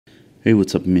Hey,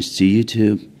 what's up, Mr.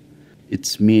 YouTube?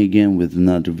 It's me again with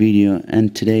another video,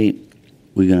 and today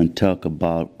we're gonna talk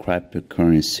about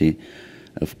cryptocurrency,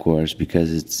 of course,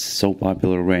 because it's so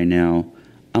popular right now.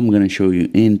 I'm gonna show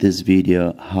you in this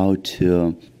video how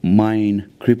to mine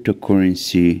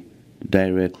cryptocurrency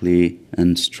directly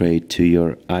and straight to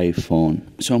your iPhone.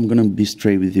 So I'm gonna be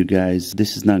straight with you guys.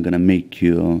 This is not gonna make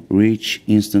you rich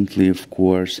instantly, of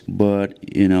course, but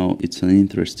you know, it's an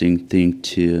interesting thing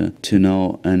to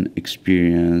know and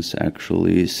experience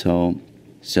actually. So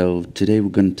today we're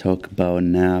gonna talk about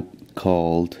an app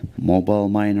called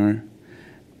MobileMiner,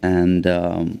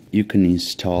 and you can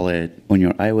install it on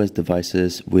your iOS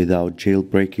devices without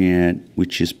jailbreaking it,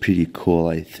 which is pretty cool,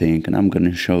 I think, and I'm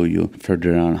gonna show you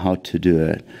further on how to do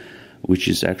it, which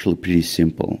is actually pretty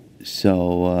simple.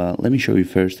 So let me show you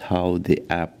first how the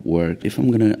app works. If I'm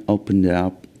gonna open the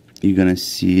app, you're gonna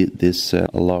see this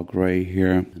log right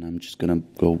here, and I'm just gonna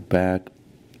go back,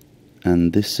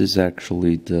 and this is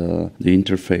actually the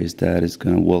interface that is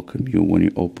gonna welcome you when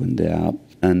you open the app.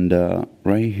 And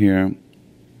right here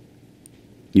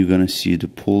you're gonna see the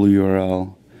pool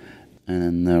URL,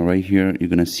 and right here you're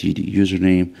gonna see the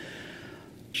username,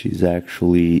 which is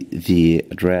actually the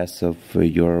address of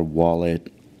your wallet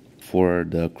for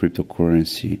the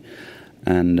cryptocurrency.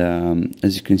 And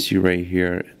as you can see right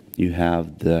here, you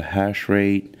have the hash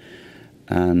rate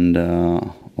and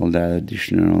all that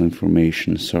additional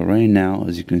information. So right now,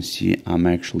 as you can see, I'm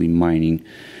actually mining.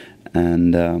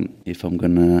 And if I'm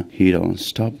gonna hit on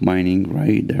stop mining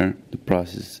right there, the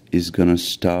process is gonna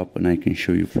stop, and I can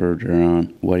show you further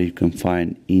on what you can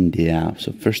find in the app.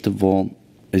 So first of all,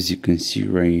 as you can see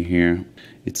right here,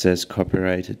 it says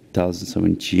copyrighted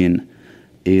 2017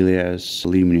 alias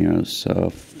Limnios.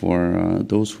 For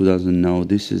those who doesn't know,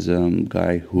 this is a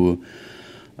guy who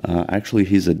actually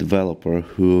he's a developer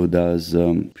who does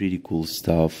pretty cool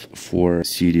stuff for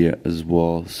Cydia as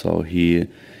well. So he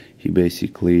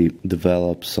basically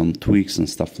develops some tweaks and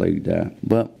stuff like that.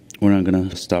 But we're not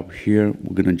gonna stop here.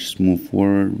 We're gonna just move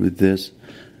forward with this.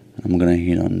 I'm gonna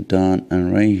hit on done,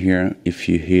 and right here, if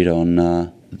you hit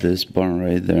on this button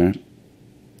right there,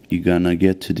 you're gonna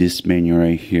get to this menu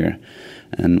right here.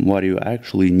 And what you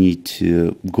actually need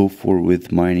to go for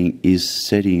with mining is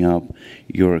setting up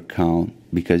your account,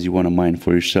 because you want to mine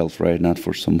for yourself, right? Not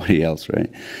for somebody else,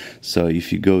 right? So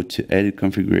if you go to edit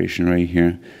configuration right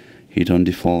here, hit on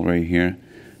default right here,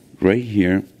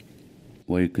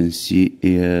 what you can see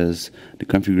is the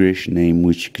configuration name,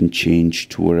 which you can change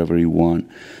to whatever you want,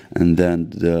 and then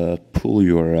the pool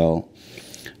URL.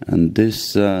 And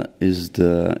this is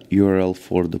the URL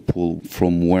for the pool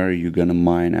from where you're gonna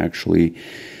mine actually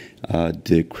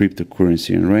the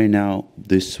cryptocurrency. And right now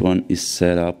this one is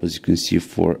set up, as you can see,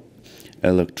 for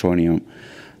Electroneum.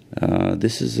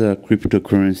 This is a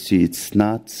cryptocurrency. It's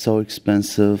not so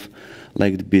expensive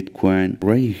like the Bitcoin.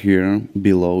 Right here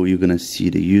below, you're gonna see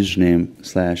the username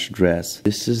 / address.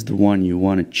 This is the one you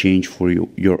want to change for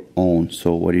your own.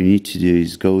 So what you need to do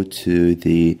is go to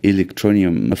the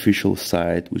Electroneum official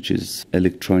site, which is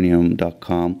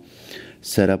electroneum.com,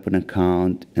 set up an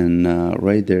account, and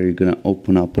right there you're gonna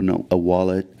open up a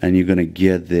wallet, and you're gonna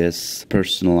get this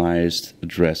personalized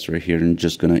address right here, and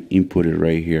just gonna input it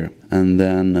right here. And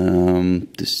then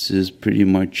this is pretty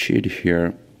much it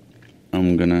here.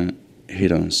 I'm gonna hit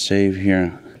on save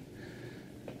here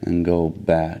and go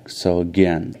back. So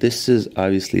again, this is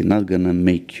obviously not gonna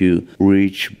make you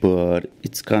rich, but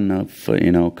it's kind of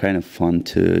fun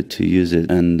to use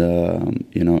it and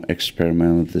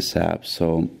experiment with this app.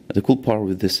 So the cool part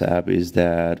with this app is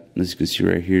that, as you can see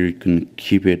right here, you can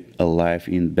keep it alive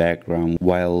in the background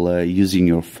while using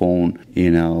your phone,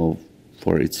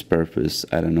 for its purpose.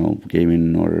 I don't know,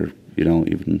 gaming or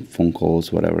even phone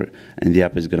calls, whatever, and the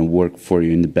app is going to work for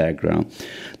you in the background.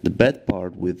 The bad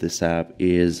part with this app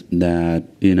is that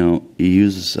it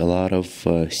uses a lot of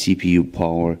CPU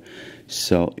power,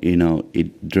 so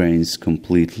it drains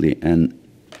completely, and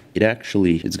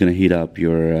it's going to heat up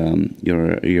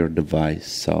your device.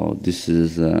 So this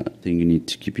is a thing you need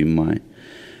to keep in mind.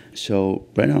 So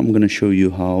right now I'm going to show you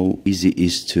how easy it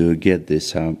is to get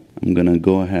this app. I'm going to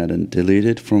go ahead and delete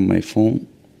it from my phone.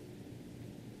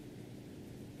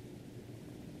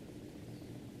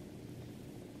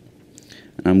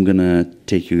 I'm gonna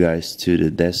take you guys to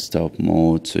the desktop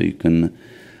mode so you can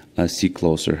see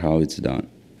closer how it's done.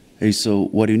 Hey, so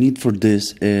what you need for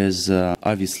this is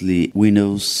obviously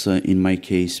Windows, in my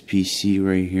case PC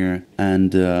right here,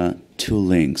 and 2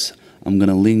 links. I'm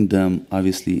gonna link them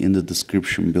obviously in the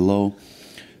description below,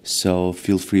 so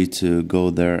feel free to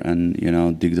go there and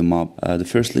dig them up. The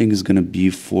first link is gonna be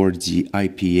for the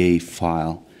IPA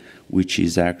file, which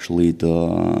is actually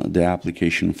the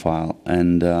application file.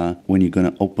 And when you're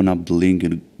gonna open up the link,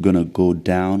 you're gonna go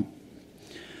down,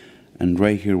 and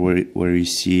right here where you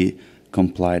see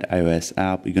compiled iOS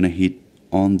app, you're gonna hit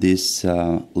on this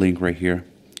link right here,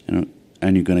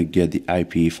 and you're gonna get the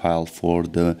IPA file for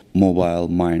the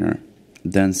MobileMiner.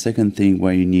 Then second thing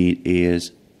what you need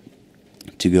is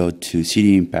to go to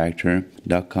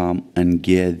cdimpactor.com and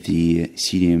get the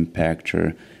CD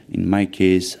impactor. In my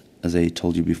case, as I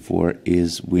told you before,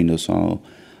 is Windows. So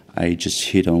I just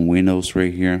hit on Windows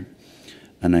right here,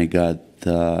 and I got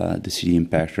the CD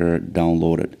impactor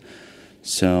downloaded.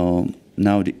 So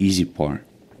now the easy part.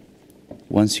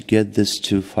 Once you get these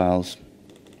two files,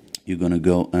 you're gonna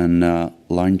go and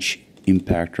launch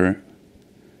Impactor,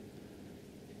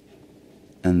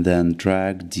 and then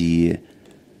drag the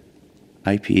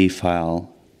IPA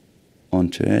file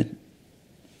onto it,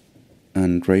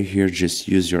 and right here just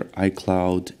use your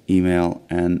iCloud email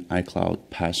and iCloud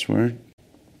password.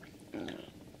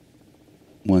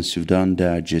 Once you've done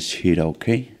that, just hit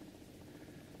OK,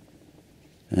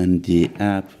 and the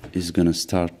app is gonna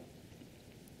start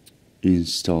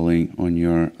installing on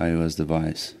your iOS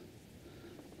device.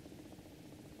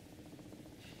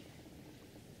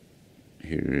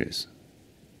 Here it is.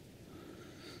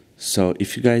 So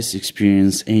if you guys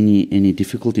experience any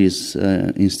difficulties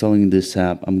installing this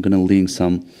app, I'm gonna link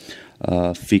some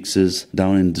fixes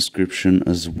down in the description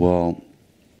as well.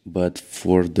 But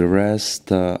for the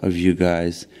rest of you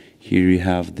guys, here you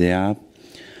have the app.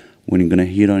 When you're gonna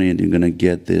hit on it, you're gonna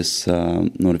get this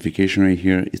notification right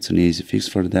here. It's an easy fix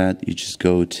for that. You just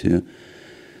go to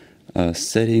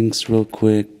settings real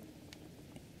quick,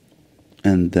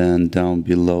 and then down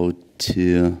below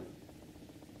to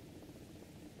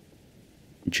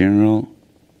general,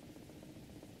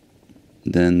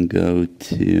 then go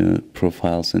to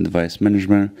profiles and device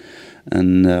management,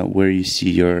 and where you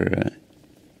see your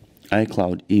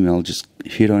iCloud email, just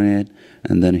hit on it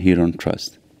and then hit on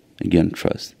trust. Again,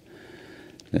 trust.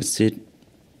 That's it.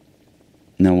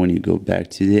 Now when you go back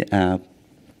to the app,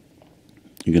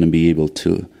 you're gonna be able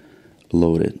to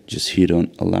load it. Just hit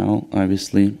on allow,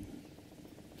 obviously,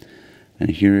 and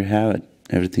here you have it.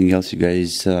 Everything else you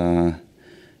guys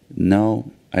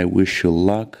know. I wish you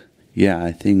luck. Yeah,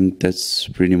 I think that's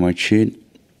pretty much it.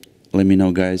 Let me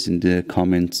know, guys, in the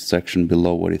comment section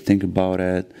below what you think about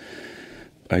it.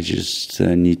 I just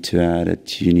need to add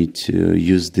that you need to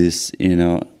use this,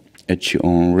 at your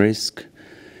own risk.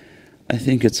 I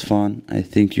think it's fun. I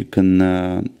think you can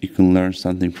learn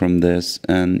something from this,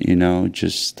 and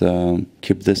just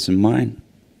keep this in mind.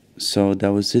 So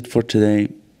that was it for today.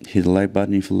 Hit the like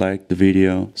button if you liked the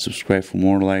video, subscribe for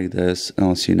more like this, and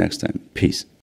I'll see you next time. Peace.